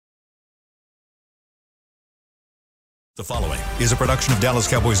The following is a production of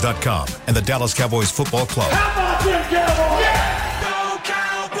DallasCowboys.com and the Dallas Cowboys Football Club. How about them Cowboys? Go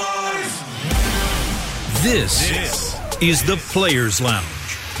Cowboys! This is the Players Lounge,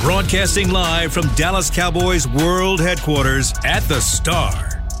 broadcasting live from Dallas Cowboys World Headquarters at the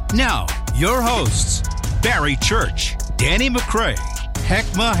Star. Now, your hosts, Barry Church, Danny McCray,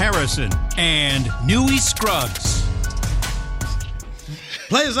 Heckma Harrison, and Newey Scruggs.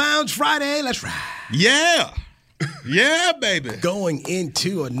 Players Lounge Friday, let's ride. Yeah. Yeah, baby. Going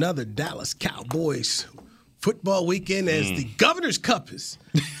into another Dallas Cowboys football weekend as the Governor's Cup is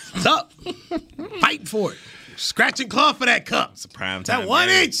up. Fighting for it. Scratch and claw for that cup. It's a prime time. That 1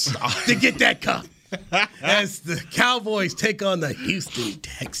 inch to get that cup. As the Cowboys take on the Houston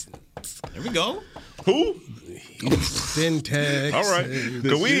Texans. There we go. Who? Houston Texans. All right.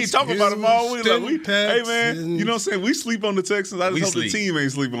 Because we ain't talking about them all week. Like hey, man, you know what I'm saying? We sleep on the Texans. I just hope the team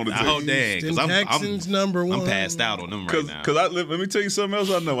ain't sleep on the Texans. Oh, dang. Because Texans number one. I'm passed out on them right now. Because let me tell you something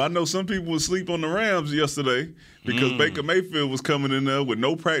else I know. I know some people would sleep on the Rams yesterday because Baker Mayfield was coming in there with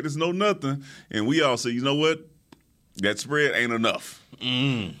no practice, no nothing. And we all said, you know what? That spread ain't enough.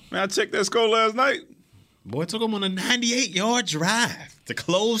 Man, I checked that score last night. Boy, it took him on a 98-yard drive to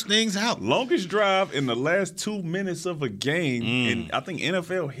close things out. Longest drive in the last 2 minutes of a game in, I think,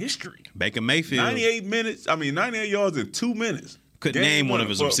 NFL history. Baker Mayfield. 98 yards in 2 minutes. Couldn't name one of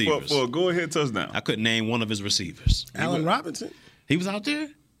his receivers. For a go-ahead touchdown. I couldn't name one of his receivers. Allen Robinson? He was out there?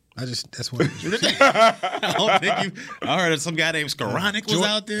 That's what I heard some guy named Skoranek was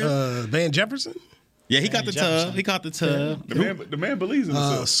out there. Van Jefferson? Yeah, he got the tub. He caught the tub. The man believes in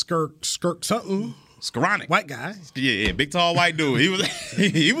himself. Skirk something. Skoranek. White guy. Yeah, big tall white dude.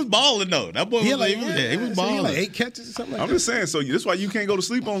 He was balling though. That boy he was balling. He like 8 catches or something like that. I'm just saying, so that's why you can't go to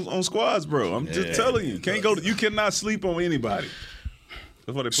sleep on squads, bro. I'm just telling you. You cannot sleep on anybody.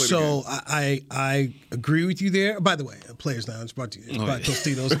 That's why they play so the game. I agree with you there. By the way, Players Lounge brought to you by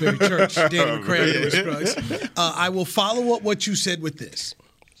Tostitos, Barry Church, Danny McCray, and Scruggs. I will follow up what you said with this.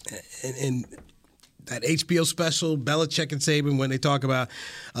 And that HBO special, Belichick and Saban, when they talk about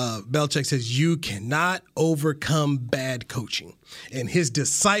Belichick says, you cannot overcome bad coaching. And his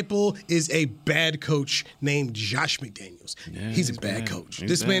disciple is a bad coach named Josh McDaniels. Yeah, he's a bad coach.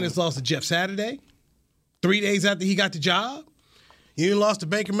 This man has lost to Jeff Saturday 3 days after he got the job. He lost to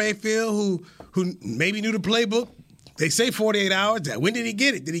Baker Mayfield, who maybe knew the playbook. They say 48 hours. When did he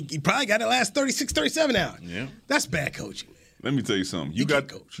get it? He probably got it last 36, 37 hours. Yeah. That's bad coaching, man. Let me tell you something. You got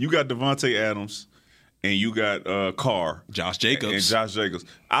Devontae Adams. And you got Carr. Josh Jacobs.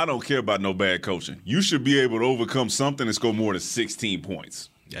 I don't care about no bad coaching. You should be able to overcome something and score more than 16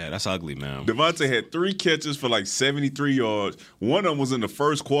 points. Yeah, that's ugly, man. Devontae had 3 catches for like 73 yards. One of them was in the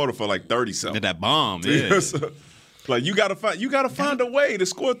first quarter for like 30-something. That bomb, yeah. Like you gotta find a way to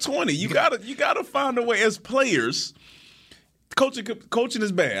score 20. You gotta find a way as players. Coaching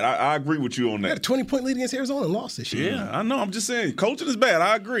is bad. I agree with you on that. They had a 20-point lead against Arizona and lost this year. Yeah, I know. I'm just saying, coaching is bad.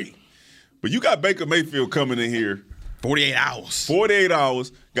 I agree. But you got Baker Mayfield coming in here. 48 hours. 48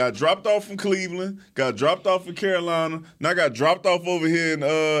 hours. Got dropped off from Cleveland. Got dropped off from Carolina. Now got dropped off over here in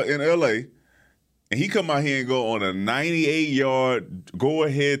L.A. And he come out here and go on a 98-yard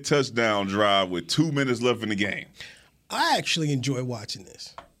go-ahead touchdown drive with 2 minutes left in the game. I actually enjoy watching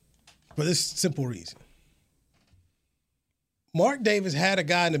this for this simple reason. Mark Davis had a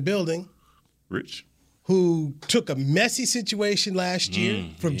guy in the building. Rich. Who took a messy situation last year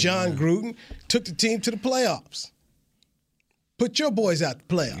from John Gruden, took the team to the playoffs. Put your boys out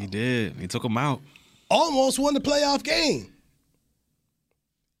the playoffs. He did. He took them out. Almost won the playoff game.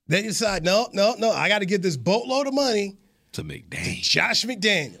 Then you decide, no, I got to give this boatload of money to Josh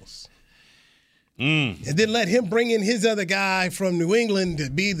McDaniels. And then let him bring in his other guy from New England to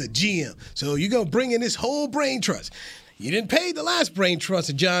be the GM. So you're going to bring in this whole brain trust. You didn't pay the last brain trust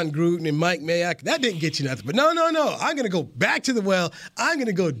of John Gruden and Mike Mayock. That didn't get you nothing. But no. I'm going to go back to the well. I'm going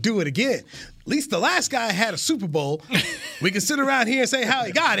to go do it again. At least the last guy had a Super Bowl. We can sit around here and say how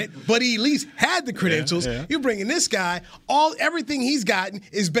he got it, but he at least had the credentials. Yeah. You're bringing this guy. Everything he's gotten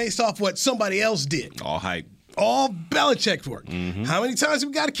is based off what somebody else did. All hype. All Belichick work. Mm-hmm. How many times have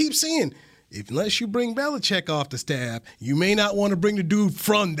we got to keep seeing? Unless you bring Belichick off the staff, you may not want to bring the dude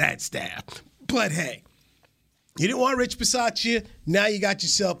from that staff. But hey. You didn't want Rich Bisaccia. Now you got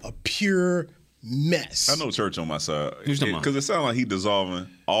yourself a pure mess. I know Church on my side. Because it sounds like he dissolving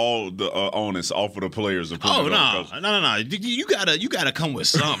all the onus off of the players. And no. You gotta come with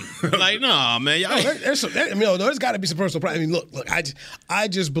something. Like, no, man. There's got to be some personal problem. I mean, look. I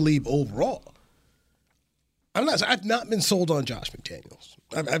just believe overall. I've not been sold on Josh McDaniels.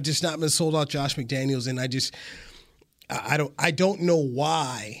 I've just not been sold on Josh McDaniels, and I don't know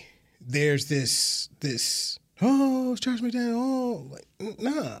why there's this oh, it's Josh McDaniels. Oh, like,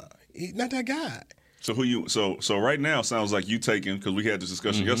 nah, he's not that guy. So who you? So right now sounds like you taking, because we had this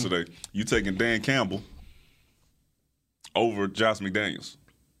discussion yesterday. You taking Dan Campbell over Josh McDaniels.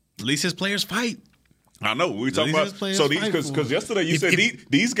 At least his players fight. I know. We talking about because yesterday you said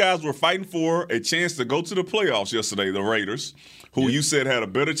these guys were fighting for a chance to go to the playoffs yesterday. The Raiders, who you said had a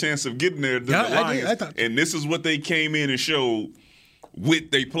better chance of getting there than the Lions, and this is what they came in and showed with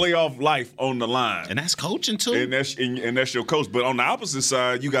their playoff life on the line. And that's coaching too. And that's your coach. But on the opposite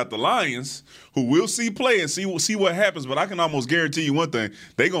side, you got the Lions, who will see play and see what happens. But I can almost guarantee you one thing: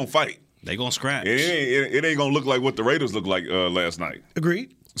 they gonna fight. They gonna scratch. It ain't gonna look like what the Raiders looked like last night.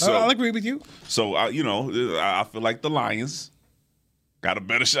 Agreed. So, I'll agree with you. So, I feel like the Lions got a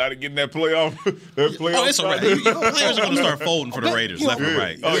better shot at getting that playoff. It's all right. Players are going to start folding for the Raiders, left and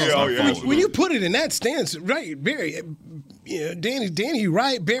right. When you put it in that stance, right, Barry, Danny,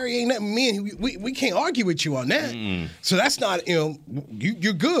 right, Barry ain't nothing. Me and we can't argue with you on that. So that's not,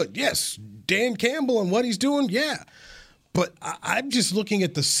 you're good. Yes, Dan Campbell and what he's doing, yeah. But I'm just looking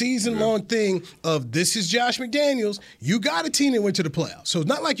at the season-long thing of this is Josh McDaniels. You got a team that went to the playoffs. So it's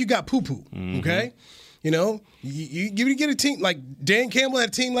not like you got poo-poo, okay? You get a team like Dan Campbell had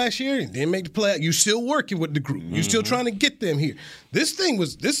a team last year and didn't make the playoffs. You're still working with the group. You're still trying to get them here. This thing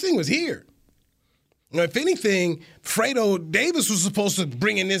was here. If anything, Fredo Davis was supposed to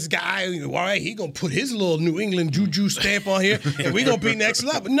bring in this guy. All right, he going to put his little New England juju stamp on here, and we're going to be next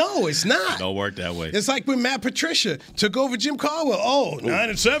level. No, it's not. Don't work that way. It's like when Matt Patricia took over Jim Caldwell.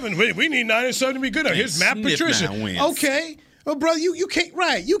 9-7. We need 9-7 to be good. Here's Matt Patricia. Okay. Well, brother, you can't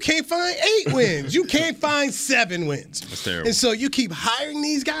You can't find 8 wins. You can't find 7 wins. That's terrible. And so you keep hiring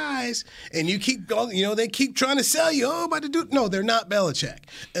these guys, and you keep going. They keep trying to sell you. Oh, about to do. No, they're not Belichick.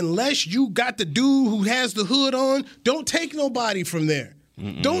 Unless you got the dude who has the hood on, don't take nobody from there.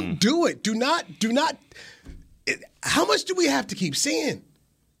 Don't do it. Do not. How much do we have to keep seeing?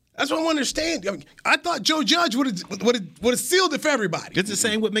 That's what I want to understand. I thought Joe Judge would have sealed it for everybody. It's the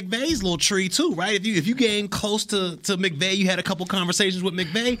same with McVay's little tree too, right? If you gain close to McVay, you had a couple conversations with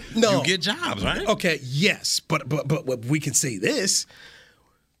McVay. No, you get jobs, right? Okay, yes, but we can say this.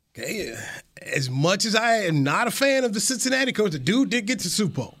 Okay, as much as I am not a fan of the Cincinnati coach, the dude did get to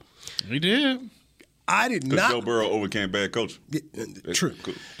Super Bowl. He did. I did not. Joe Burrow overcame bad coaching. True.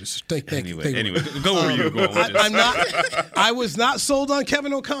 Cool. Anyway, go where you were going. I was not sold on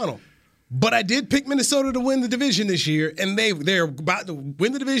Kevin O'Connell, but I did pick Minnesota to win the division this year, and they're about to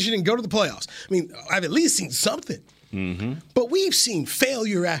win the division and go to the playoffs. I mean, I've at least seen something. But we've seen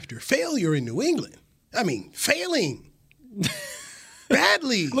failure after failure in New England. I mean, failing.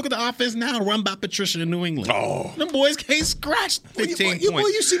 Badly. Look at the offense now run by Patricia in New England. Oh, them boys can't scratch 15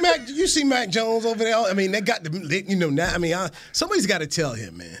 points. You see Mac Jones over there. I mean, they got now. I mean, somebody's got to tell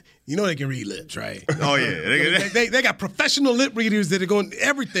him, man. They can read lips, right? Oh yeah, they got professional lip readers that are going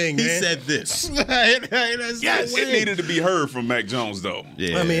everything. He man. said this. Yes, it needed to be heard from Mac Jones though.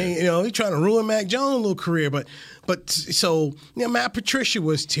 Yeah. I mean, he's trying to ruin Mac Jones' little career, but so Matt Patricia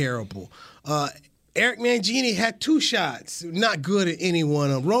was terrible. Eric Mangini had 2 shots, not good at any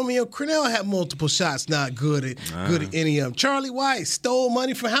one of them. Romeo Crennel had multiple shots, not good at any of them. Charlie White stole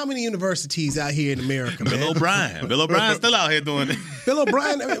money from how many universities out here in America, man? Bill O'Brien's still out here doing it. Bill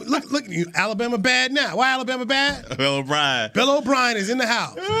O'Brien, I mean, look, Alabama bad now. Why Alabama bad? Bill O'Brien is in the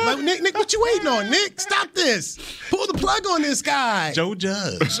house. Like, Nick, what you waiting on, Nick? Stop this. Pull the plug on this guy. Joe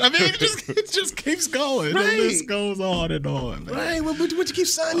Judge. I mean, it just keeps going. Right. The list goes on and on. Man. Right. What you keep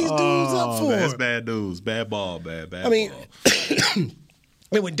signing these dudes up for? That's bad news. Bad ball. I mean, and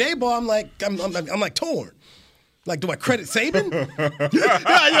with Dayball, I'm like torn. Like, do I credit Saban? You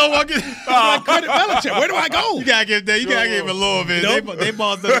don't want to get. Do I credit Belichick? Where do I go? You gotta give him a little bit. They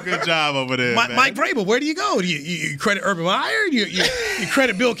both done a good job over there. Mike Vrabel, where do you go? Do you credit Urban Meyer? You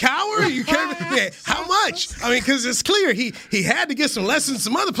credit Bill Cowher? How much? I mean, because it's clear he had to get some lessons,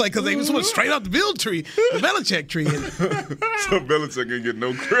 some other play, because they was straight off the Bill tree, the Belichick tree. So Belichick didn't get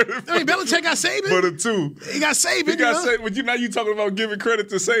no credit. I mean, Belichick got Saban. For the 2. He got Saban. He got Saban. But now you talking about giving credit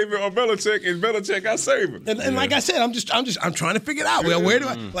to Saban or Belichick, and Belichick got Saban. And like I said, I'm trying to figure it out. Well, where do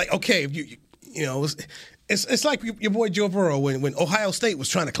I okay? If it's like your boy Joe Burrow when Ohio State was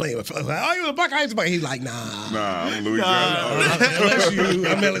trying to claim it. Oh, you the Buckeyes, but he's like, nah, I'm Louisiana.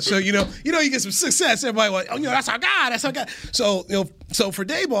 I'm LSU. You get some success. Everybody like, that's our guy. So so for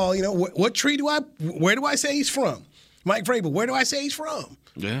Dayball, what tree where do I say he's from? Mike Vrabel, where do I say he's from?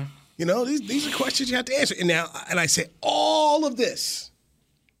 Yeah. These are questions you have to answer. And I say all of this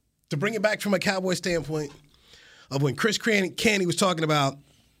to bring it back from a Cowboy standpoint. Of when Chris Candy was talking about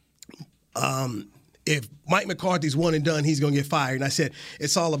if Mike McCarthy's one and done, he's going to get fired. And I said,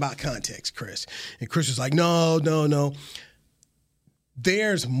 it's all about context, Chris. And Chris was like, no.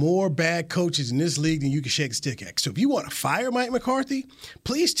 There's more bad coaches in this league than you can shake a stick at. So if you want to fire Mike McCarthy,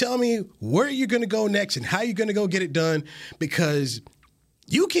 please tell me where you're going to go next and how you're going to go get it done, because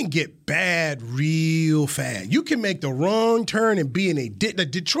you can get bad real fast. You can make the wrong turn and be in the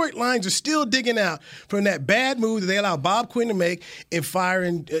Detroit Lions are still digging out from that bad move that they allowed Bob Quinn to make in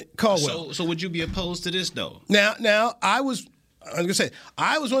firing Caldwell. So would you be opposed to this, though? Now I was one of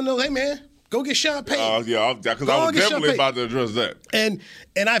those, hey, man, go get Sean Payton. Yeah, because I was definitely about to address that. And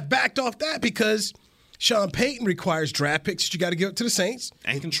I've backed off that because Sean Payton requires draft picks that you got to give up to the Saints.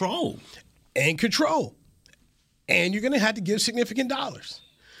 And control. And you're going to have to give significant dollars.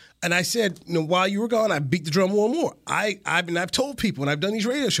 And I said, while you were gone, I beat the drum more and more. I've told people when I've done these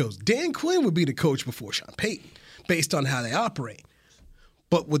radio shows, Dan Quinn would be the coach before Sean Payton, based on how they operate.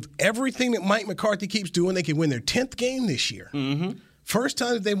 But with everything that Mike McCarthy keeps doing, they can win their 10th game this year. Mm-hmm. First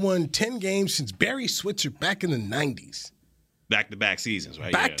time that they've won 10 games since Barry Switzer back in the 90s. Back-to-back seasons,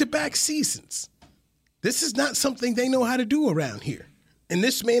 right? Back-to-back seasons. This is not something they know how to do around here. And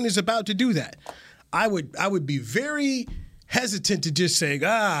this man is about to do that. I would be very hesitant to just say,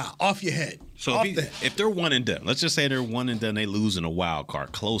 off your head. So if they're one and done, let's just say they're one and done, they lose in a wild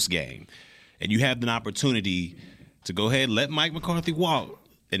card, close game, and you have an opportunity to go ahead and let Mike McCarthy walk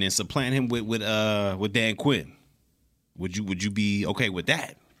and then supplant him with Dan Quinn, would you be okay with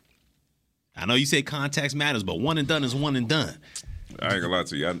that? I know you say context matters, but one and done is one and done. I ain't gonna lie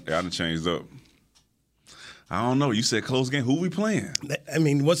to you. I done changed up. I don't know. You said close game. Who we playing? I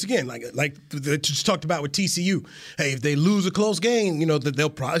mean, once again, like they just talked about with TCU. Hey, if they lose a close game, they'll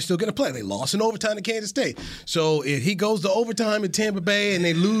probably still get a play. They lost in overtime to Kansas State. So if he goes to overtime in Tampa Bay and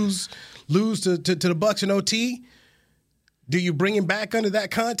they lose to the Bucs in OT, do you bring him back under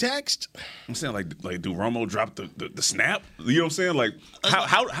that context? I'm saying like do Romo drop the snap? You know what I'm saying? Like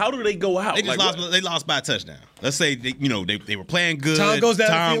how do they go out? They lost by a touchdown. Let's say they were playing good. Tom goes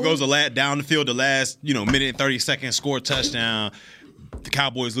down the field the last minute and 30 seconds, score a touchdown. The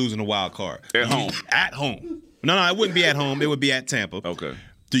Cowboys losing the wild card. At home. No, it wouldn't be at home. It would be at Tampa. Okay.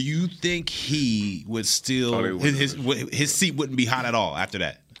 Do you think he would still his seat wouldn't be hot at all after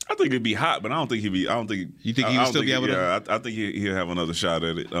that? I think it'd be hot, but I don't think he'd be. You think he would still be able to? Yeah, I think he'll have another shot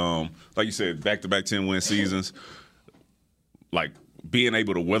at it. Like you said, back-to-back 10-win seasons. Like being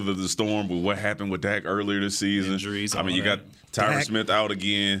able to weather the storm with what happened with Dak earlier this season. Injuries. You got Tyron Smith out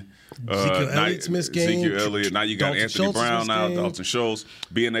again. Ezekiel Elliott's missed game. Ezekiel Elliott. Now you got Dalton Anthony Schultz Brown out. Dalton Schultz.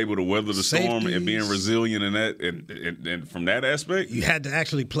 Being able to weather the storm and being resilient in that, and from that aspect, you had to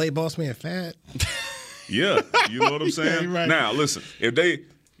actually play Boss Man fat. Yeah, you know what I'm saying. Right. Now listen,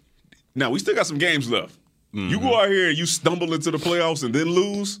 Now, we still got some games left. Mm-hmm. You go out here and you stumble into the playoffs and then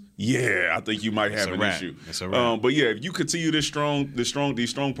lose, I think you might have an issue. It's a wrap. But if you continue these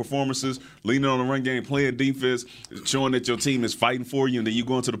strong performances, leaning on the run game, playing defense, showing that your team is fighting for you, and then you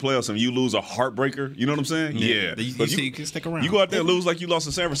go into the playoffs and you lose a heartbreaker, you know what I'm saying? Yeah. You can stick around. You go out there and lose like you lost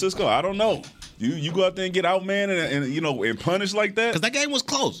to San Francisco, I don't know. You go out there and get outmanned and punished like that. Because that game was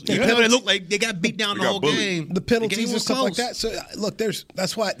close. It looked like they got beat down the whole game. The penalties and stuff like that. So look,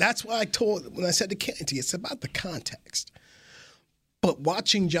 that's why I told when I said to Kennedy, it's about the context. But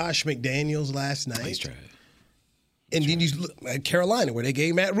watching Josh McDaniels last night, and then you look at Carolina where they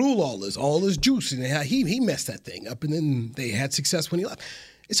gave Matt Rule all his juice, and how he messed that thing up, and then they had success when he left.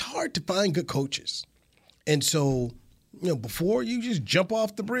 It's hard to find good coaches, and so before you just jump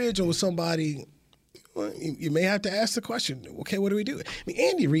off the bridge with somebody, you may have to ask the question, okay, what do we do? I mean,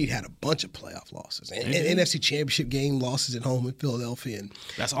 Andy Reid had a bunch of playoff losses and NFC Championship game losses at home in Philadelphia. And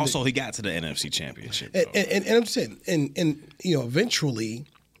that's also he got to the NFC Championship. And I'm saying, and eventually,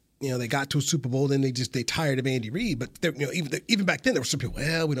 they got to a Super Bowl, then they tired of Andy Reid. But even back then, there were some people,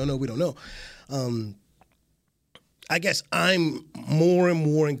 we don't know. I guess I'm more and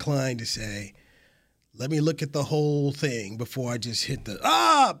more inclined to say, let me look at the whole thing before I just hit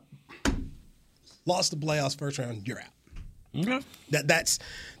lost the playoffs first round, you're out. Okay.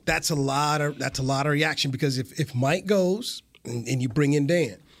 That's a lot of reaction, because if Mike goes and you bring in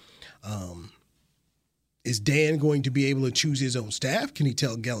Dan, is Dan going to be able to choose his own staff? Can he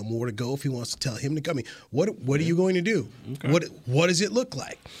tell Gallimore to go if he wants to tell him to come? I mean, what are you going to do? Okay. What does it look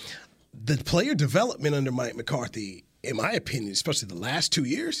like? The player development under Mike McCarthy, in my opinion, especially the last 2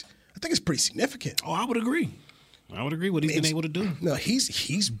 years, I think it's pretty significant. Oh, I would agree what he's been able to do. No,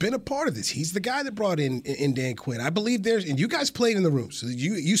 he's been a part of this. He's the guy that brought in Dan Quinn. I believe and you guys played in the room, so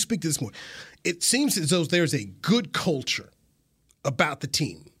you speak to this more. It seems as though there's a good culture about the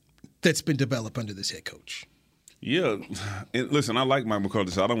team that's been developed under this head coach. Yeah, and listen, I like Mike McCarthy,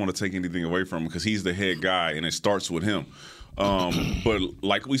 so I don't want to take anything away from him because he's the head guy, and it starts with him. But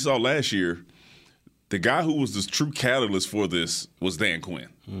like we saw last year, the guy who was the true catalyst for this was Dan Quinn,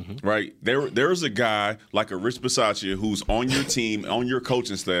 right? There's a guy like a Rich Bisaccia who's on your team, on your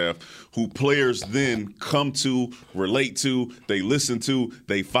coaching staff, who players then come to, relate to, they listen to,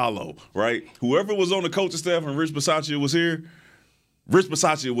 they follow, right? Whoever was on the coaching staff and Rich Bisaccia was here, Rich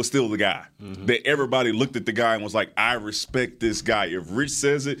Bisaccia was still the guy that everybody looked at the guy and was like, I respect this guy. If Rich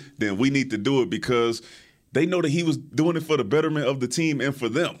says it, then we need to do it because they know that he was doing it for the betterment of the team and for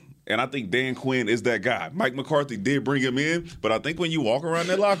them. And I think Dan Quinn is that guy. Mike McCarthy did bring him in, but I think when you walk around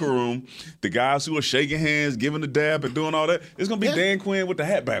that locker room, the guys who are shaking hands, giving the dab, and doing all that, it's going to be Dan Quinn with the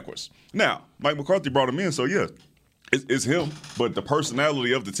hat backwards. Now, Mike McCarthy brought him in, so yeah. It's him, but the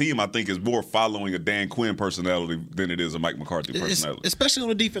personality of the team, I think, is more following a Dan Quinn personality than it is a Mike McCarthy personality. Especially on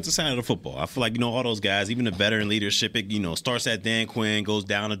the defensive side of the football. I feel like, all those guys, even the veteran leadership, it, starts at Dan Quinn, goes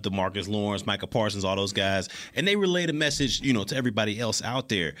down to DeMarcus Lawrence, Micah Parsons, all those guys, and they relay the message, to everybody else out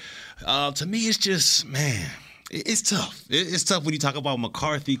there. To me, it's just, man, it's tough. It's tough when you talk about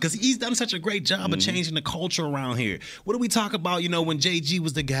McCarthy because he's done such a great job of changing the culture around here. What do we talk about, when JG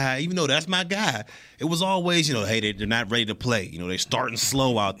was the guy, even though that's my guy, it was always, hey, they're not ready to play. They're starting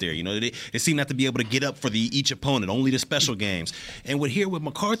slow out there. They seem not to be able to get up for each opponent, only the special games. And with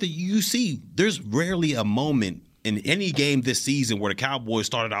McCarthy, you see there's rarely a moment in any game this season where the Cowboys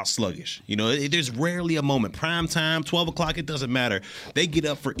started out sluggish. There's rarely a moment. Prime time, 12 o'clock, it doesn't matter. They get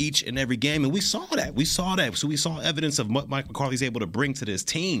up for each and every game, and we saw that. So we saw evidence of what Mike McCarthy's able to bring to this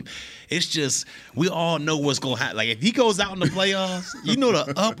team. It's just, we all know what's going to happen. Like, if he goes out in the playoffs,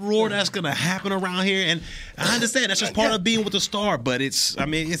 the uproar that's going to happen around here. And I understand that's just part of being with the star, but it's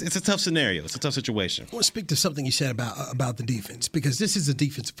a tough scenario. It's a tough situation. I want to speak to something you said about the defense, because this is a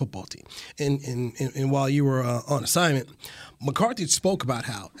defensive football team. And while you were on assignment, McCarthy spoke about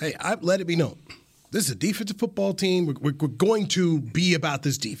how, hey, I let it be known, this is a defensive football team. We're going to be about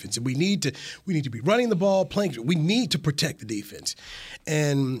this defense, and we need to be running the ball, playing. We need to protect the defense,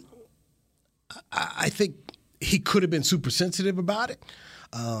 and I think he could have been super sensitive about it.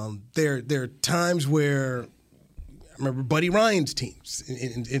 There are times where I remember Buddy Ryan's teams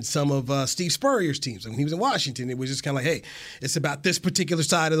and some of Steve Spurrier's teams. When he was in Washington, it was just kind of like, hey, it's about this particular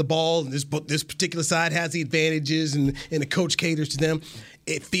side of the ball, and this particular side has the advantages, and the coach caters to them.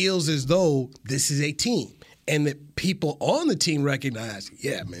 It feels as though this is a team, and that people on the team recognize,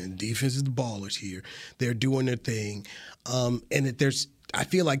 yeah, man, defense is the ballers here. They're doing their thing, and that I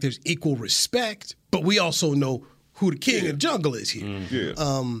feel like there's equal respect, but we also know who the king of the jungle is here.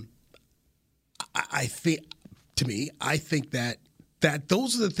 I think. To me, I think that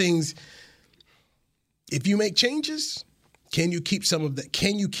those are the things. If you make changes, can you keep some of that?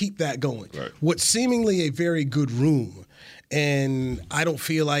 Can you keep that going? Right. What's seemingly a very good room, and I don't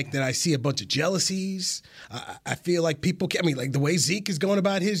feel like that I see a bunch of jealousies. I feel like people. Like the way Zeke is going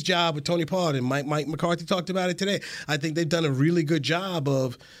about his job with Tony Pollard, and Mike McCarthy talked about it today. I think they've done a really good job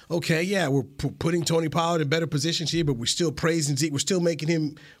of, okay, yeah, we're putting Tony Pollard in better positions here, but we're still praising Zeke. We're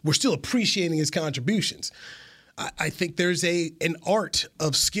still appreciating his contributions. I think there's an art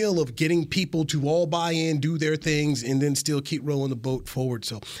of skill of getting people to all buy in, do their things, and then still keep rolling the boat forward.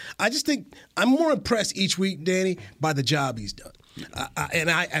 So I just think I'm more impressed each week, Danny, by the job he's done. And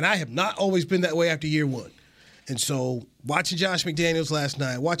I have not always been that way after year one. And so watching Josh McDaniels last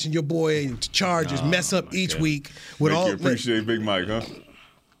night, watching your boy Chargers mess up each week. Make you appreciate Big Mike, huh?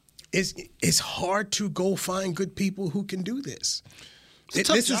 It's hard to go find good people who can do this. It's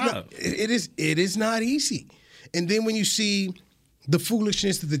a tough job. It is not easy. And then when you see the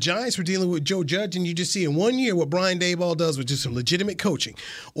foolishness that the Giants were dealing with Joe Judge, and you just see in 1 year what Brian Daboll does with just some legitimate coaching,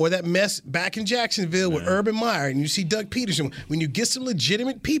 or that mess back in Jacksonville with Urban Meyer, and you see Doug Peterson, when you get some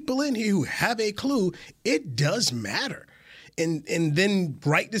legitimate people in here who have a clue, it does matter. And then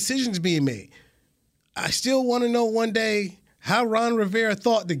right decisions being made. I still want to know one day how Ron Rivera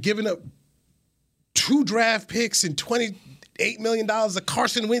thought that giving up 2 draft picks and $28 million of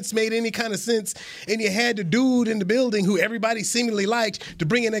Carson Wentz made any kind of sense, and you had the dude in the building who everybody seemingly liked to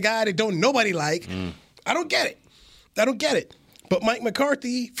bring in a guy that nobody like. I don't get it. But Mike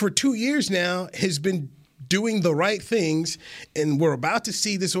McCarthy, for 2 years now, has been doing the right things, and we're about to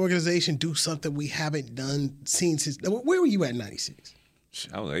see this organization do something we haven't seen since. Where were you at in '96?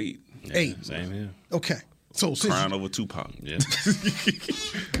 I was 8. Yeah, 8. Same here. Okay. So crying over Tupac. Yeah.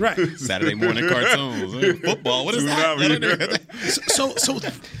 Right. Saturday morning cartoons. Football. What is that?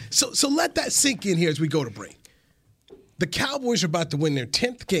 So let that sink in here as we go to break. The Cowboys are about to win their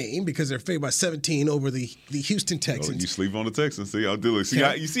 10th game because they're favored by 17 over the Houston Texans. Oh, you sleep on the Texans. See, I'll do it. See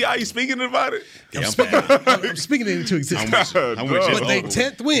how you speaking about it? I'm speaking it into existence. I'm with you. But a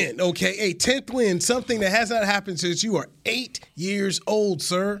 10th win, okay? A 10th win, something that has not happened since you are 8 years old,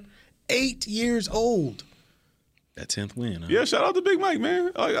 sir. 8 years old. That 10th win. Huh? Yeah, shout out to Big Mike,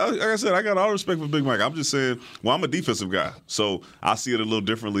 man. Like I said, I got all respect for Big Mike. I'm just saying, well, I'm a defensive guy, so I see it a little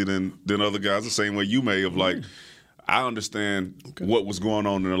differently than other guys, the same way you may have, like, I understand what was going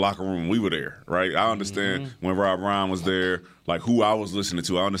on in the locker room when we were there, right? I understand when Rob Ryan was there, like who I was listening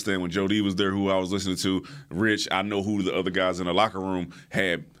to. I understand when Joe D was there, who I was listening to. Rich, I know who the other guys in the locker room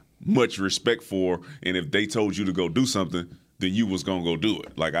had much respect for, and if they told you to go do something, then you was gonna go do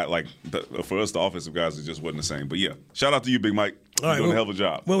it. For us, the offensive guys, it just wasn't the same. But yeah, shout out to you, Big Mike. You're doing a hell of a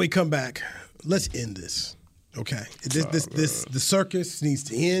job. When we come back, let's end this. Okay, the circus needs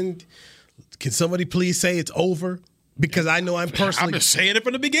to end. Can somebody please say it's over? Because I know I'm personally. I'm just saying it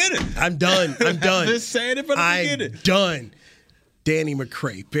from the beginning. I'm done. I'm just saying it from the beginning. I'm done. Danny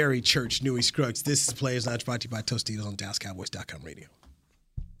McCray, Barry Church, Newey Scruggs. This is Players Lounge brought to you by Tostitos on DallasCowboys.com radio.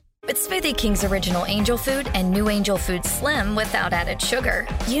 With Smoothie King's original Angel Food and new Angel Food Slim without added sugar,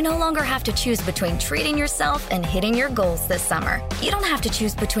 you no longer have to choose between treating yourself and hitting your goals this summer. You don't have to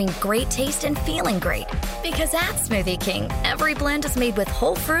choose between great taste and feeling great. Because at Smoothie King, every blend is made with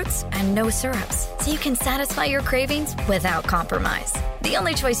whole fruits and no syrups, so you can satisfy your cravings without compromise. The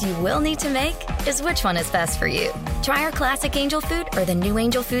only choice you will need to make is which one is best for you. Try our classic Angel Food or the new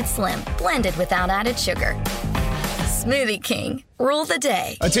Angel Food Slim, blended without added sugar. Smoothie King. Rule the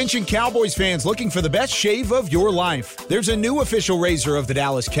day. Attention Cowboys fans looking for the best shave of your life. There's a new official razor of the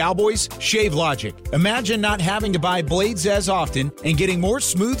Dallas Cowboys, Shave Logic. Imagine not having to buy blades as often and getting more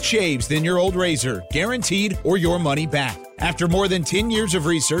smooth shaves than your old razor, guaranteed or your money back. After more than 10 years of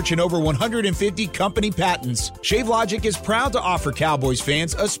research and over 150 company patents, Shave Logic is proud to offer Cowboys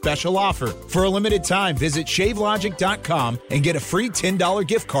fans a special offer. For a limited time, visit shavelogic.com and get a free $10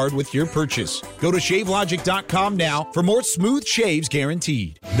 gift card with your purchase. Go to shavelogic.com now for more smooth shaves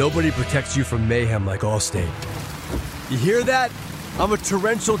guaranteed. Nobody protects you from mayhem like Allstate. You hear that? I'm a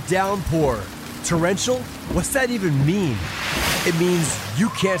torrential downpour. Torrential? What's that even mean? It means you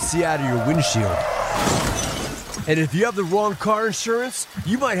can't see out of your windshield. And if you have the wrong car insurance,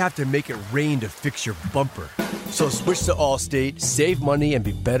 you might have to make it rain to fix your bumper. So switch to Allstate, save money, and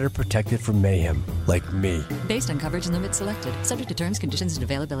be better protected from mayhem, like me. Based on coverage and limits selected, subject to terms, conditions, and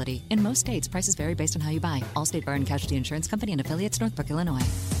availability. In most states, prices vary based on how you buy. Allstate Bar and Casualty Insurance Company and affiliates, Northbrook, Illinois.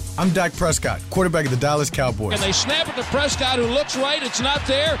 I'm Dak Prescott, quarterback of the Dallas Cowboys. And they snap it to Prescott, who looks right. It's not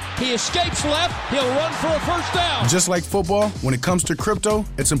there. He escapes left. He'll run for a first down. Just like football, when it comes to crypto,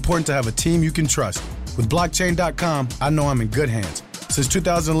 it's important to have a team you can trust. With blockchain.com, I know I'm in good hands. Since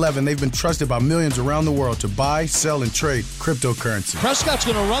 2011, they've been trusted by millions around the world to buy, sell, and trade cryptocurrency. Prescott's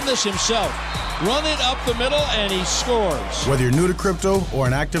going to run this himself. Run it up the middle, and he scores. Whether you're new to crypto or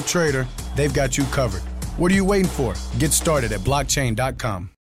an active trader, they've got you covered. What are you waiting for? Get started at blockchain.com.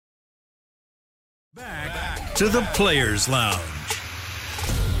 Back to the Players Lounge.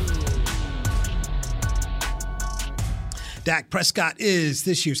 Dak Prescott is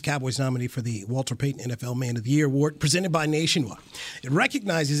this year's Cowboys nominee for the Walter Payton NFL Man of the Year Award presented by Nationwide. It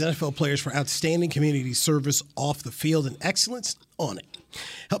recognizes NFL players for outstanding community service off the field and excellence on it.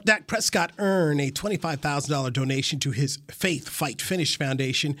 Help Dak Prescott earn a $25,000 donation to his Faith Fight Finish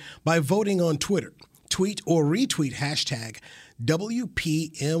Foundation by voting on Twitter. Tweet or retweet hashtag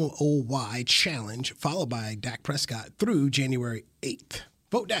WPMOY Challenge followed by Dak Prescott through January 8th.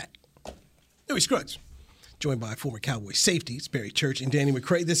 Vote Dak. Newey Scruggs. Joined by former Cowboys safeties, Barry Church and Danny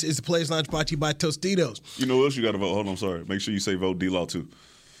McCray. This is the Players Lounge brought to you by Tostitos. You know what else you got to vote? Hold on, sorry. Make sure you say vote D-Law too.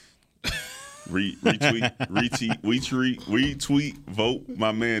 Retweet, vote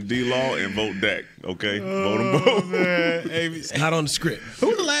my man D-Law, and vote Dak. Okay, vote them both. It's not on the script. Who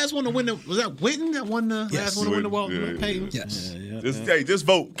was the last one to win? Was that Witten that won the last one to win the Walter Payton? Yes. Just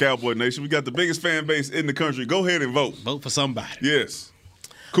vote, Cowboy Nation. We got the biggest fan base in the country. Go ahead and vote. Vote for somebody. Yes.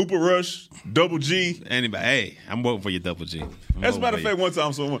 Cooper Rush, Double G. Anybody. Hey, I'm voting for your Double G. As a matter of fact, one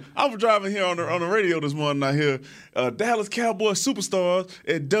time, I was driving here on the radio this morning. I hear Dallas Cowboys superstars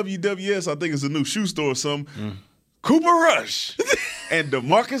at WWS. I think it's a new shoe store or something. Cooper Rush and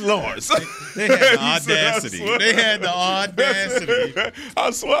DeMarcus Lawrence. They had the audacity. They had the audacity. I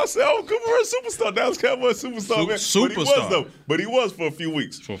swear, I said, oh, Cooper Rush superstar, Dallas Cowboys superstar. Man. Superstar. But he was for a few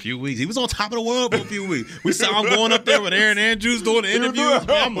weeks. For a few weeks. He was on top of the world for a few weeks. We saw him going up there with Aaron Andrews doing the interviews.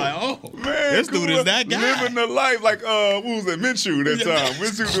 I'm like, oh, man, this dude is that guy. Living the life like, what was that, Minshew that time.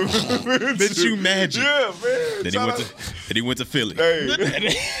 Minshew Magic. Yeah, man. And he went to Philly. Hey,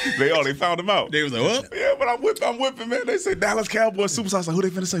 they found him out. They was like, what? Yeah, but I'm whipping, man. They said Dallas Cowboys superstar. I was like, who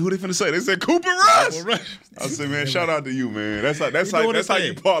they finna say? They said Cooper Rush. I said, man, shout out to you, man. That's how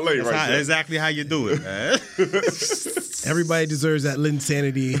you parlay there. Exactly how you do it, man. Everybody deserves that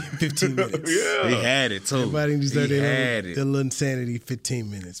Linsanity 15 minutes. Yeah. He had it, too. Everybody deserves the it. Linsanity 15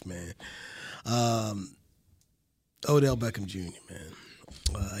 minutes, man. Odell Beckham Jr., man.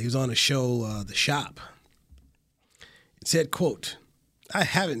 He was on a show, The Shop. It said, quote, I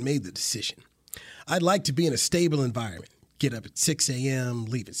haven't made the decision. I'd like to be in a stable environment. Get up at 6 a.m.,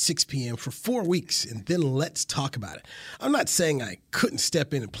 leave at 6 p.m. for 4 weeks, and then let's talk about it. I'm not saying I couldn't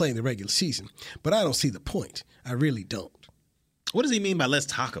step in and play in the regular season, but I don't see the point. I really don't. What does he mean by let's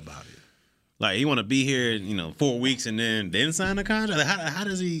talk about it? Like, he want to be here, 4 weeks and then sign a contract? Like, how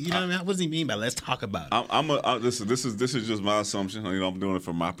does he, what does he mean by let's talk about it? This is just my assumption. I'm doing it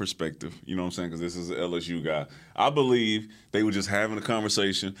from my perspective. You know what I'm saying? Because this is an LSU guy. I believe they were just having a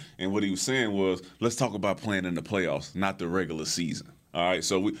conversation, and what he was saying was, let's talk about playing in the playoffs, not the regular season. All right,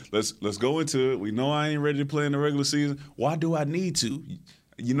 so let's go into it. We know I ain't ready to play in the regular season. Why do I need to?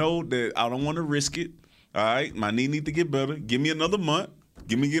 You know that I don't want to risk it. All right, my knee need to get better. Give me another month.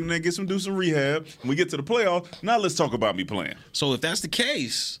 Get in there, do some rehab. When we get to the playoffs, now let's talk about me playing. So if that's the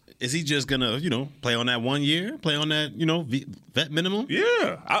case, is he just gonna, play on that 1 year, play on that, vet minimum?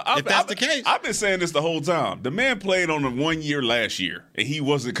 Yeah. If that's the case, I've been saying this the whole time. The man played on the 1 year last year, and he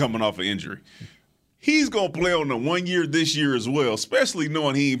wasn't coming off an injury. He's gonna play on the 1 year this year as well, especially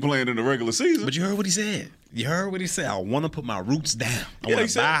knowing he ain't playing in the regular season. But you heard what he said. I want to put my roots down. I want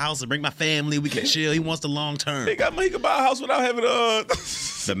to buy a house and bring my family. We can chill. He wants the long term. He can buy a house without having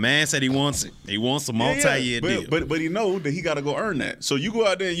The man said he wants it. He wants a multi-year deal. But he know that he got to go earn that. So you go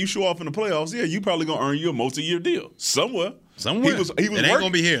out there and you show off in the playoffs. Yeah, you probably gonna earn you a multi-year deal somewhere. He was it ain't gonna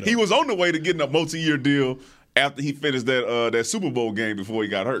be here, though. He was on the way to getting a multi-year deal after he finished that Super Bowl game before he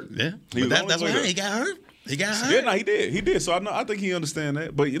got hurt. Yeah, that's what he got hurt. He got hurt. Yeah, no, he did. He did. So I think he understand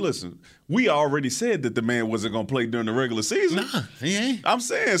that. But listen, we already said that the man wasn't going to play during the regular season. Nah, he ain't. I'm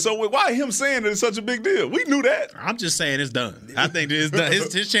saying, so why him saying that it's such a big deal? We knew that. I'm just saying it's done. I think it's done.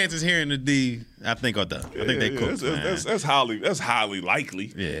 His chances here in the D, I think, are done. I think they cooked, man. That's highly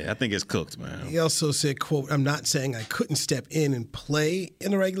likely. Yeah, I think it's cooked, man. He also said, quote, I'm not saying I couldn't step in and play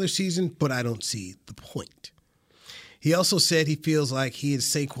in the regular season, but I don't see the point. He also said he feels like he and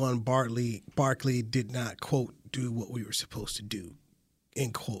Saquon Barkley did not, quote, do what we were supposed to do,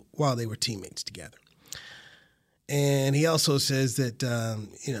 end quote, while they were teammates together. And he also says that,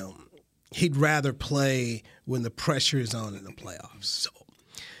 he'd rather play when the pressure is on in the playoffs. So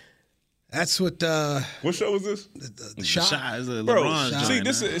that's what. What show is this? The Shot. Is a Bro,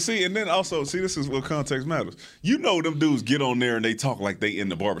 LeBron and then also, this is what context matters. Them dudes get on there and they talk like they in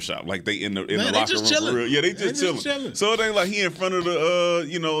the barbershop, like they in the locker room for real. Yeah, they just chilling. So it ain't like he in front of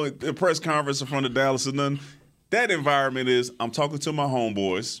the press conference in front of Dallas or nothing. That environment is, I'm talking to my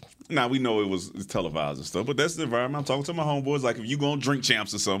homeboys. Now, we know it's televised and stuff, but that's the environment. I'm talking to my homeboys. Like, if you going to drink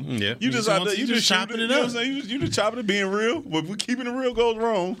champs or something, you just out there, you just chopping it up. You know what I'm saying? You just chopping it, being real. But we keeping it real goes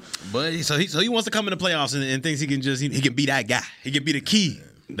wrong. But so he wants to come in the playoffs and thinks he can he can be that guy. He can be the key,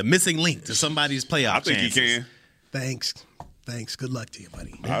 the missing link to somebody's playoff. I think chances. he can. Thanks. Good luck to you,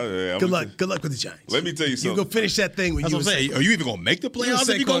 buddy. Good luck. Good luck with the Giants. Let me tell you something. You go finish that thing with That's what I'm saying. Are you even going to make the playoffs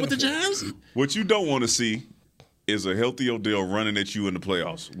if you go with the Giants? What you don't want to see is a healthy Odell running at you in the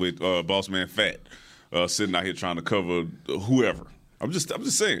playoffs with boss man Fat sitting out here trying to cover whoever. I'm just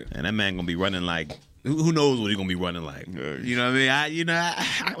saying. And that man gonna be running like who knows what he's gonna be running like. You know what I mean?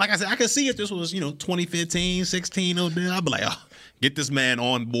 Like I said, I could see if this was 2015, 16 Odell. I'd be like, get this man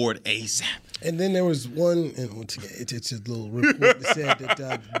on board ASAP. And then there was one, and once again, it's a little report that said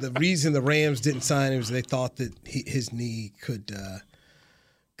that the reason the Rams didn't sign him was they thought that his knee could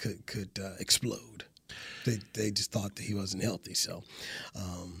explode. They just thought that he wasn't healthy. So,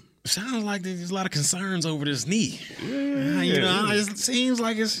 sounds like there's a lot of concerns over this knee. It seems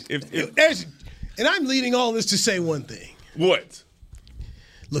like it's. And I'm leading all this to say one thing. What?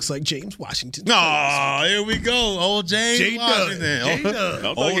 Looks like James Washington. Oh, here we go. Old James Washington.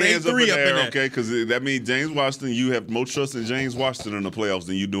 Don't throw your hands up in there, okay? Because that means James Washington, you have more trust in James Washington in the playoffs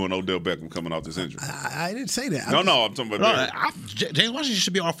than you do in Odell Beckham coming off this injury. I didn't say that. I'm talking about James Washington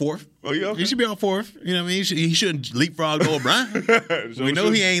should be our fourth. Oh, yeah? Okay. He should be our fourth. You know what I mean? He shouldn't leapfrog Noah Bryan. We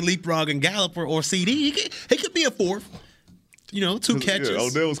know he ain't leapfrogging Gallup or CD. He could be a fourth. 2 catches. Yeah,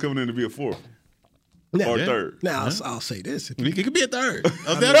 Odell was coming in to be a fourth. Now, or third? Now, I'll say this. He could be a third.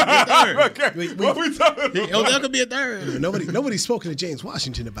 Odell could be a third. Okay. What we talking about? Odell could be a third. Nobody's spoken to James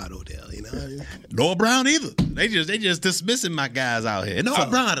Washington about Odell, you know. Noah Brown either. They just dismissing my guys out here. Noah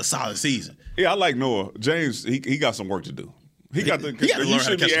Brown had a solid season. Yeah, I like Noah. James, he got some work to do. He got to learn how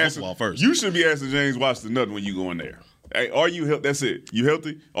to catch the football first. You should be asking James Washington nothing when you go in there. Hey, are you healthy? That's it. You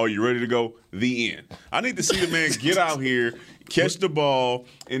healthy? Are you ready to go? The end. I need to see the man get out here, catch the ball,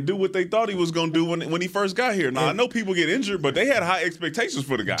 and do what they thought he was going to do when he first got here. Now, I know people get injured, but they had high expectations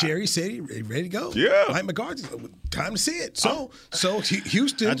for the guy. Jerry said he ready to go. Yeah. Mike McCarthy, time to see it. So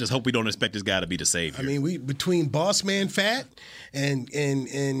Houston. I just hope we don't expect this guy to be the savior. I mean, we between boss man fat and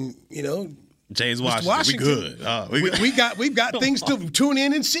you know, James Washington. We good. We've got things to tune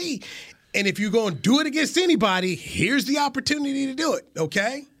in and see. And if you're going to do it against anybody, here's the opportunity to do it.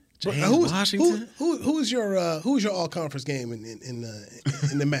 Okay. Washington. Who's your all conference game in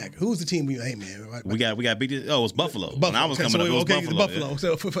the MAC? Who's the team? Hey man, we got beat. It was Buffalo. When I was coming up, it was Buffalo. Yeah.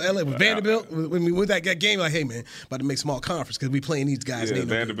 So for LA with Vanderbilt, when we win that game, like, hey man, about to make some all conference because we playing these guys. Yeah,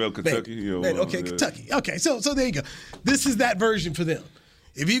 Vanderbilt, Kentucky. Kentucky. Okay, so there you go. This is that version for them.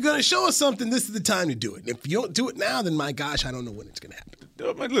 If you're going to show us something, this is the time to do it. If you don't do it now, then my gosh, I don't know when it's going to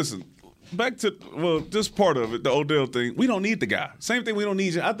happen. Listen. Back to, this part of it, the Odell thing, we don't need the guy. Same thing, we don't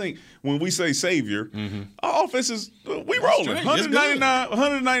need you. I think when we say savior, our offense is, we rolling.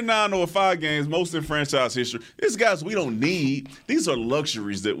 199 over 5 games, most in franchise history. These guys we don't need. These are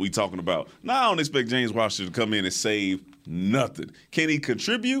luxuries that we talking about. Now, I don't expect James Washington to come in and save nothing. Can he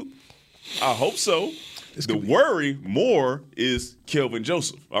contribute? I hope so. The worry more is Kelvin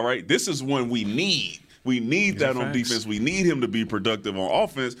Joseph, all right? This is one we need. We need that on defense. We need him to be productive on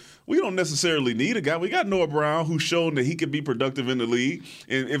offense. We don't necessarily need a guy. We got Noah Brown, who's shown that he can be productive in the league.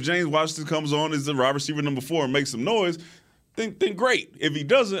 And if James Washington comes on as the wide receiver number 4 and makes some noise, then great. If he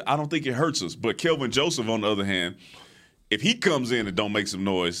doesn't, I don't think it hurts us. But Kelvin Joseph, on the other hand, if he comes in and don't make some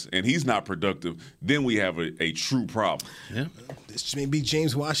noise and he's not productive, then we have a true problem. Yeah. This may be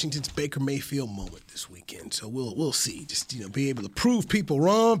James Washington's Baker Mayfield moment this weekend. So we'll see. Just be able to prove people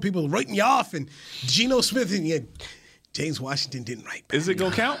wrong, people writing you off, and Geno Smith and James Washington didn't write back. Is it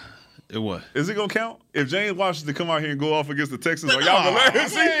gonna count? It what? Is it gonna count? If James Washington come out here and go off against the Texans, are y'all gonna let him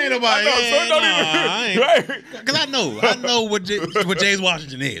see? Ain't nobody. Because I know what James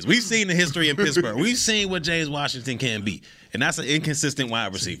Washington is. We've seen the history in Pittsburgh. We've seen what James Washington can be, and that's an inconsistent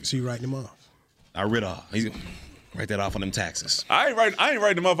wide receiver. So you writing him off? I writ off. Write that off on them taxes. I ain't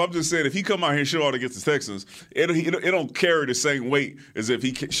writing him off. I'm just saying if he come out here and show out against the Texans, it don't carry the same weight as if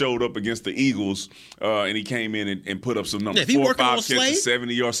he showed up against the Eagles and he came in and put up some numbers. Yeah, 4 or 5 catches,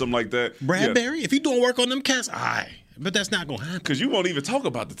 70 or something like that. Bradbury, if he doing work on them cats, but that's not gonna happen because you won't even talk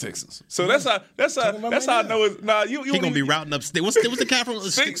about the Texans. So that's how I know it's. Nah, you he gonna be routing up. What's the cat from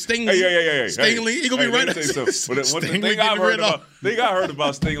Stingley? Yeah. Stingley. He gonna be right up. The thing I heard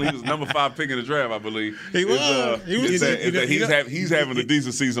about Stingley, he was number 5 pick in the draft, I believe. He was. He's having a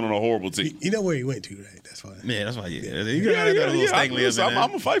decent season on a horrible team. You know where he went to, right? That's why. Yeah, that's why. I'm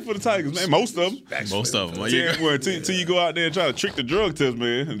gonna fight for the Tigers, man. Most of them. Until you go out there and try to trick the drug test,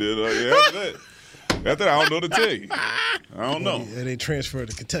 man. And then after that, I don't know to tell you. I don't know. Yeah, they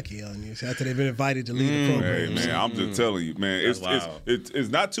transferred to Kentucky on you after they've been invited to lead the program. Hey, man, I'm just telling you, man. It's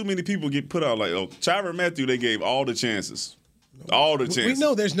not too many people get put out like, Tyrann Mathieu, they gave all the chances. All the chances. We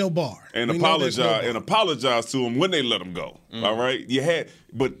know there's no bar. And apologize to him when they let him go. All right?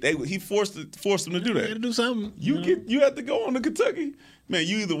 He forced them to do that. You had to do something. You had to go on to Kentucky. Man,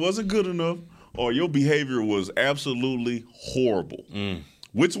 you either wasn't good enough or your behavior was absolutely horrible.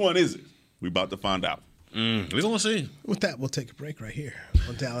 Which one is it? We about to find out. We're going to see. With that, we'll take a break right here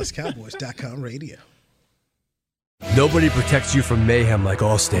on DallasCowboys.com radio. Nobody protects you from mayhem like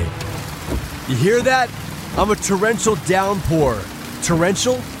Allstate. You hear that? I'm a torrential downpour.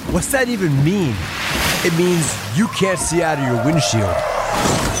 Torrential? What's that even mean? It means you can't see out of your windshield.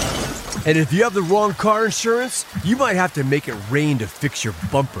 And if you have the wrong car insurance, you might have to make it rain to fix your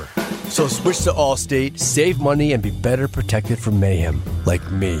bumper. So switch to Allstate, save money, and be better protected from mayhem, like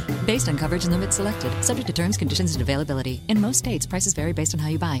me. Based on coverage and limits selected, subject to terms, conditions, and availability. In most states, prices vary based on how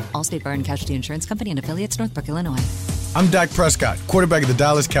you buy. Allstate Bar and Casualty Insurance Company and affiliates, Northbrook, Illinois. I'm Dak Prescott, quarterback of the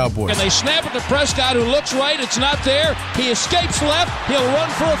Dallas Cowboys. And they snap it to Prescott, who looks right. It's not there. He escapes left. He'll run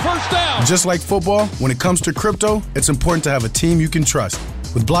for a first down. Just like football, when it comes to crypto, it's important to have a team you can trust.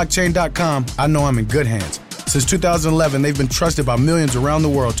 With blockchain.com, I know I'm in good hands. Since 2011, they've been trusted by millions around the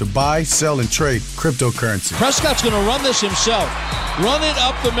world to buy, sell, and trade cryptocurrency. Prescott's going to run this himself. Run it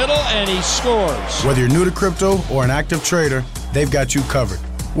up the middle, and he scores. Whether you're new to crypto or an active trader, they've got you covered.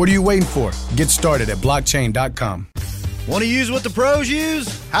 What are you waiting for? Get started at blockchain.com. Want to use what the pros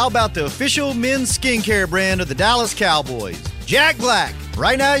use? How about the official men's skincare brand of the Dallas Cowboys, Jack Black?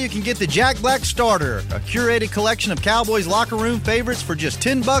 Right now, you can get the Jack Black Starter, a curated collection of Cowboys locker room favorites for just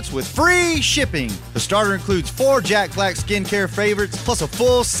 $10 with free shipping. The starter includes 4 Jack Black skincare favorites plus a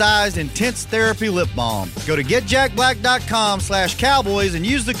full-sized intense therapy lip balm. Go to getjackblack.com/Cowboys and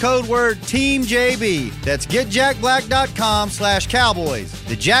use the code word TEAMJB. That's getjackblack.com/Cowboys.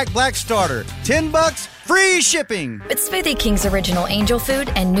 The Jack Black Starter, $10. Free shipping! It's Smoothie King's original angel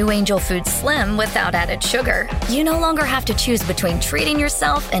food and new angel food slim without added sugar. You no longer have to choose between treating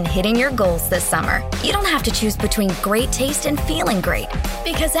yourself and hitting your goals this summer. You don't have to choose between great taste and feeling great.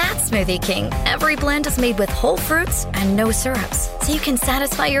 Because at Smoothie King, every blend is made with whole fruits and no syrups, so you can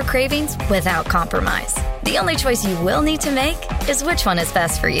satisfy your cravings without compromise. The only choice you will need to make is which one is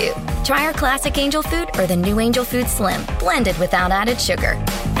best for you. Try our classic angel food or the new angel food slim, blended without added sugar.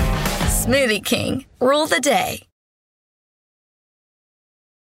 Smoothie King, rule the day.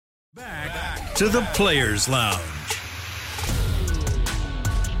 Back to the Players Lounge.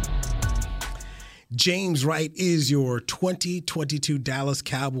 James Wright is your 2022 Dallas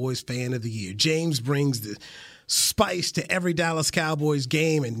Cowboys Fan of the Year. James brings the spice to every Dallas Cowboys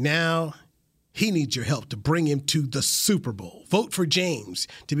game, and now he needs your help to bring him to the Super Bowl. Vote for James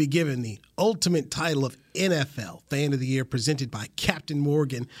to be given the ultimate title of NFL Fan of the Year, presented by Captain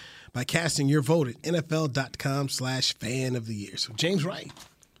Morgan, by casting your vote at NFL.com/fan of the year. So James Wright.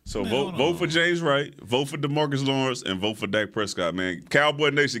 So vote for James Wright, vote for DeMarcus Lawrence, and vote for Dak Prescott, man.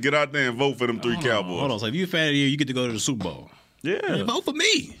 Cowboy Nation, get out there and vote for them 3 Cowboys. Hold on. So if you're a fan of the year, you get to go to the Super Bowl. Yeah. Vote for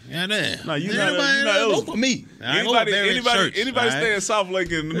me. Yeah, man. No, you're not vote for me. Anybody stay in South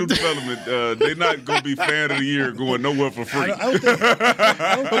Lake in the new development, they're not going to be fan of the year going nowhere for free. I don't think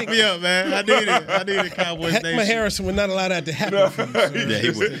Hook me up, man. I need a Cowboys Nation. Heckma Harrison would not allow that to happen. Yeah,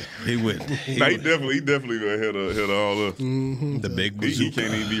 he would. He definitely ahead of all us. Mm-hmm. The big bazooka. He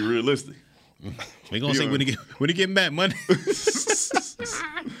can't even be realistic. We gonna see when he get back Monday.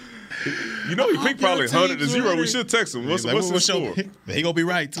 You know, he picked probably 100-0. We should text him. What's the score? He gonna be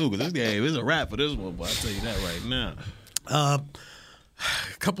right too, because this game is a wrap for this one. Boy, I'll tell you that right now. A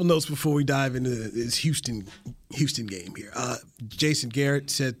couple notes before we dive into this Houston game here. Jason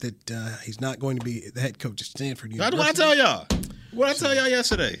Garrett said that he's not going to be the head coach at Stanford University. That's what I tell y'all. What I tell y'all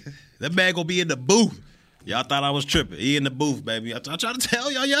yesterday. That man gonna be in the booth. Y'all thought I was tripping. He in the booth, baby. I tried to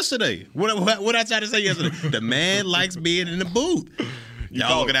tell y'all yesterday. What I tried to say yesterday? The man likes being in the booth.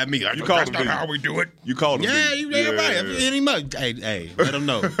 Y'all looking at me like, that's not how we do it. You called him. Yeah, you right. Hey, let him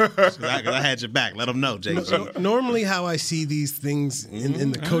know. I had your back. Let him know, JG. Normally how I see these things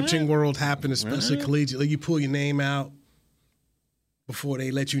in the coaching world happen, especially collegiately, you pull your name out before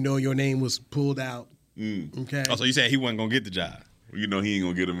they let you know your name was pulled out. Okay. Oh, so you said he wasn't going to get the job. You know he ain't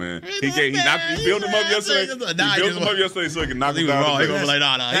gonna get it, man. He built him up yesterday. He built him up yesterday so he can knock him down. He gonna be like,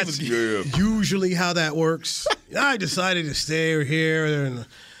 nah. That's usually how that works. I decided to stay here,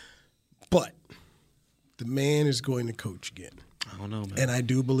 but the man is going to coach again. I don't know, man. And I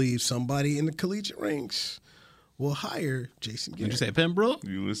do believe somebody in the collegiate ranks will hire Jason Garrett. Did you say Pembroke?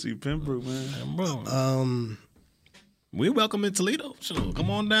 You want to see Pembroke, man? Pembroke. We welcome in Toledo. Sure,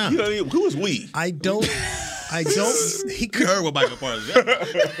 come on down. Who is we? I don't. He could. Heard what Michael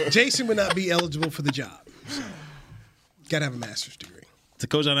Parsons. Jason would not be eligible for the job. So, got to have a master's degree. To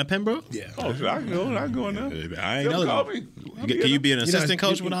coach on that Pembroke? Yeah. Oh, I can go in there. I ain't eligible. Can you be an assistant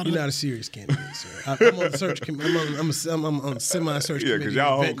coach without You're not a serious candidate, sir. I'm on the search committee. I'm on semi-search committee.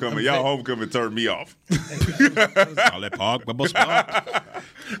 Yeah, because y'all homecoming turned me off. All that park.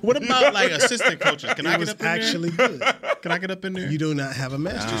 What about like assistant coaches? Can I get up in actually there? Good. Can I get up in there? You do not have a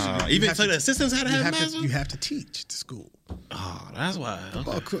master's degree. Even so, the assistants had to have a master's? You have to teach at the school. Oh, that's why.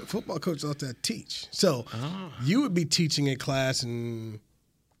 Okay. Football coaches also have to teach. So you would be teaching a class in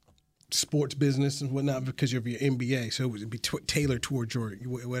sports business and whatnot because of your MBA. So it would be tailored towards your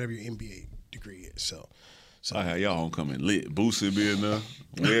whatever your MBA degree is. So I had y'all homecoming lit. Boosie being there.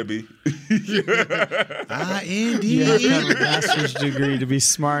 Webby. IND. You have to have a master's degree to be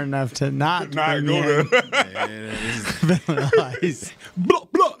smart enough to not go there.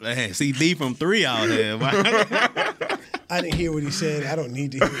 Hey, CD from 3 out here. I didn't hear what he said. I don't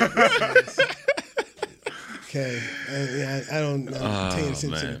need to hear it. Okay. I don't pay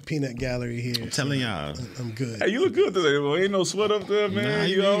attention to the peanut gallery here. I'm telling y'all. I'm good. Hey, you look good today. Well, ain't no sweat up there, man. Nah,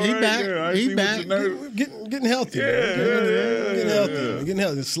 you all right? He back. Yeah, He back. Getting healthy. Yeah. getting healthy. We're getting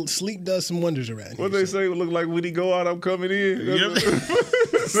healthy. Sleep does some wonders around here. What they say? Look like when he go out, I'm coming in.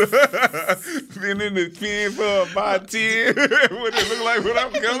 Been in the pen for about 10. What it look like when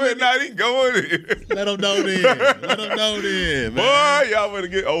I'm coming out, he going in. Let him know then. Boy, y'all better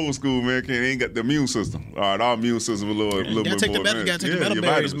get old school, man. Ain't got the immune system. All right, our immune system a little bit more. You gotta take the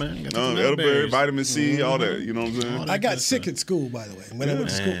elderberries, man. Elderberry, vitamin C, all that. You know what I'm saying? I got sick at school, by the way. When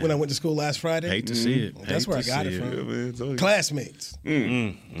I went to school last Friday. Hate to see it. That's where I got it from. Classmates.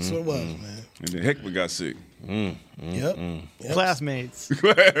 That's what it was, man. And then Heckman got sick. Yep. Classmates.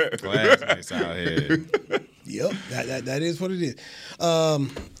 Classmates out here. Yep. That is what it is.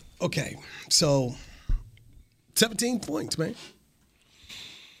 Okay. So 17 points, man.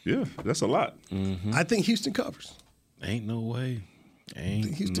 Yeah, that's a lot. I think Houston covers. Ain't no way. I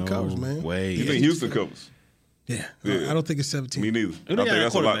think Houston covers, man. Way. You think Houston covers? Yeah. I don't think it's 17. Me neither. Who they got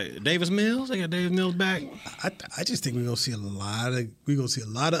that's a lot. Davis Mills? They got Davis Mills back. I just think we're gonna see a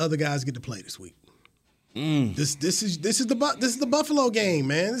lot of other guys get to play this week. This is the Buffalo game,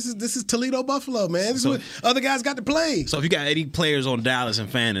 man. This is Toledo Buffalo, man. This is what other guys got to play. So if you got 80 players on Dallas in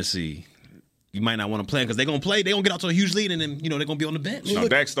fantasy, you might not want to play because they're going to play. They're going to get out to a huge lead, and then, they're going to be on the bench. No,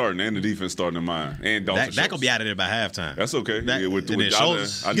 Dak's starting, and the defense starting in mine. And Dalton Dak going to be out of there by halftime. That's okay. Dak, with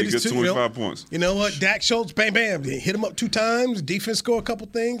Schultz. I need to get 25 points. You know what? Dak Schultz, bam, bam. Hit him up 2 times. Defense score a couple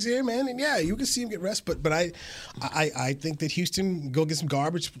things here, man. And, yeah, you can see him get rest. But I think that Houston go get some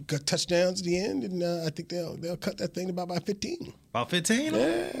garbage touchdowns at the end, and I think they'll cut that thing by 15. About 15?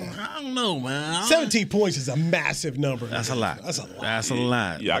 Yeah. I don't know, man. 17 points is a massive number. That's a lot. That's a lot. That's a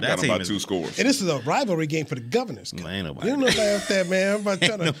lot. Yeah, I got them by 2 scores. And this is a rivalry game for the Governors. Man, ain't nobody. You don't know about that, man. I'm about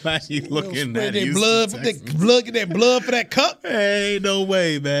ain't nobody looking at their blood, get that blood for that cup. Ain't no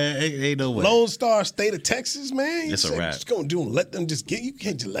way, man. Ain't no way. Lone Star State of Texas, man. It's a wrap. Just gonna do them. Let them just get. You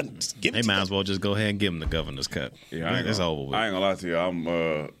can't just let them just get. They might as well just go ahead and give them the Governor's Cup. Yeah, it's over with. I ain't gonna lie to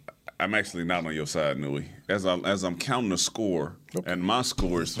you. I'm actually not on your side, Nui. As I'm counting the score, and my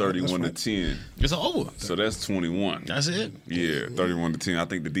score is 31-10. It's over. So that's 21. That's it. Yeah, 31-10. I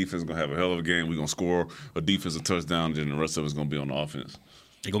think the defense is gonna have a hell of a game. We're gonna score a defensive touchdown, and the rest of it's gonna be on the offense.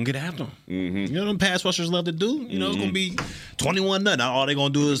 They're going to get after them. You know what them pass rushers love to do? It's going to be 21-0. Now all they're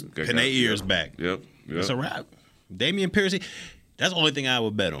going to do is pin their ears back. Yep. It's a wrap. Dameon Pierce, that's the only thing I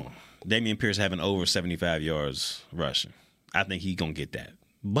would bet on. Dameon Pierce having over 75 yards rushing. I think he's going to get that.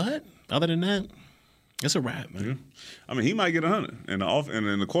 But other than that, it's a wrap, man. Yeah. I mean, he might get 100, and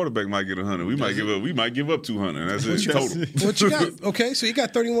the quarterback might get 100. We might give up 200. That's it total. What you got? Okay, so you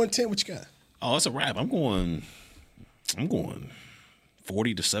got 31-10. What you got? Oh, it's a wrap. I'm going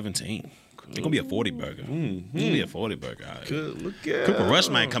 40-17. It's gonna be a 40 burger. It's gonna be a 40 burger. Good look at Cooper Rush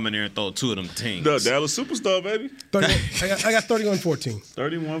might come in there and throw 2 of them teams. The Dallas Superstar, baby. I got 31-14.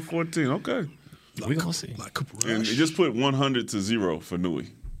 31-14. Okay. We gonna see. Like Cooper Rush. And just put 100-0 for Nui.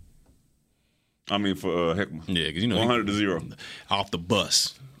 I mean for Heckman. Yeah, because 100-0 off the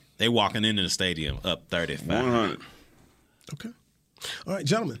bus. They walking into the stadium up 35. 100. Okay. All right,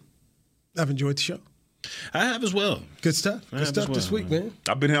 gentlemen. I've enjoyed the show. I have as well. Good stuff. Good stuff this week, man.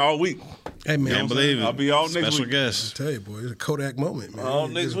 I've been here all week. Hey, man. Can't believe it. I'll be all next week. Special guest. I tell you, boy, it's a Kodak moment, man. All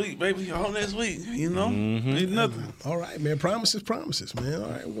next week, baby. All next week. Ain't nothing. All right, man. Promises, man. All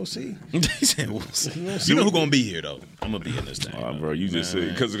right, we'll see. He said, we'll see. You know who's going to be here, though. I'm going to be in this thing. All right, bro. You just said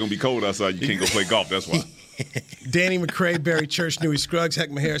because it's going to be cold outside, you can't go play golf. That's why. Danny McCray, Barry Church, Newey Scruggs,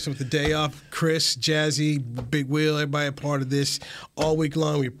 Heckman Harrison with the day off. Chris, Jazzy, Big Will, everybody a part of this all week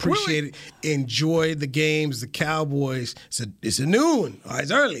long. We appreciate it. Enjoy the games. The Cowboys. It's a new one. All right,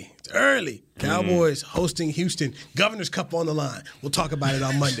 it's early. Cowboys hosting Houston. Governor's Cup on the line. We'll talk about it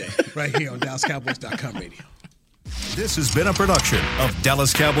on Monday right here on DallasCowboys.com radio. This has been a production of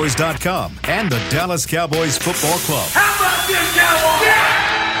DallasCowboys.com and the Dallas Cowboys Football Club. How about this, Cowboys? Yeah!